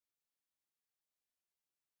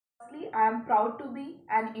Firstly, I am proud to be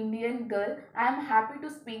an Indian girl. I am happy to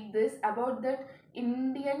speak this about the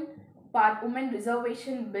Indian Women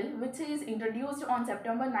Reservation Bill, which is introduced on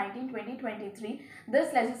September 19, 2023.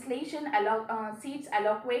 This legislation seats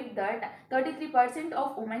allocate that 33%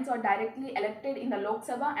 of women are directly elected in the Lok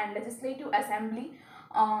Sabha and Legislative Assembly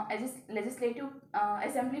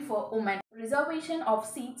for women. Reservation of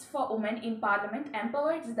seats for women in parliament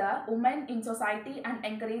empowers the women in society and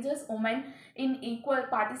encourages women in equal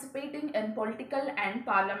participating in political and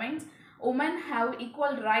parliaments. Women have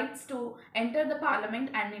equal rights to enter the parliament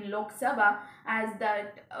and in Lok Sabha as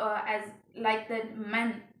like the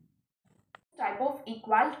men. Type of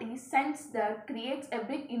equality sense that creates a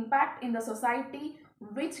big impact in the society,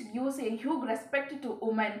 which gives a huge respect to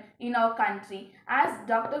women in our country. As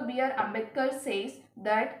Dr. B.R. Ambedkar says,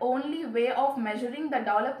 that only way of measuring the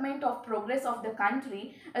development of progress of the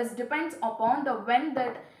country is depends upon the when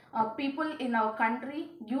that people in our country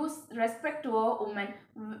gives respect to a woman,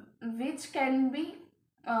 which can be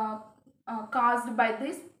caused by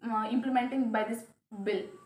this implementing by this bill.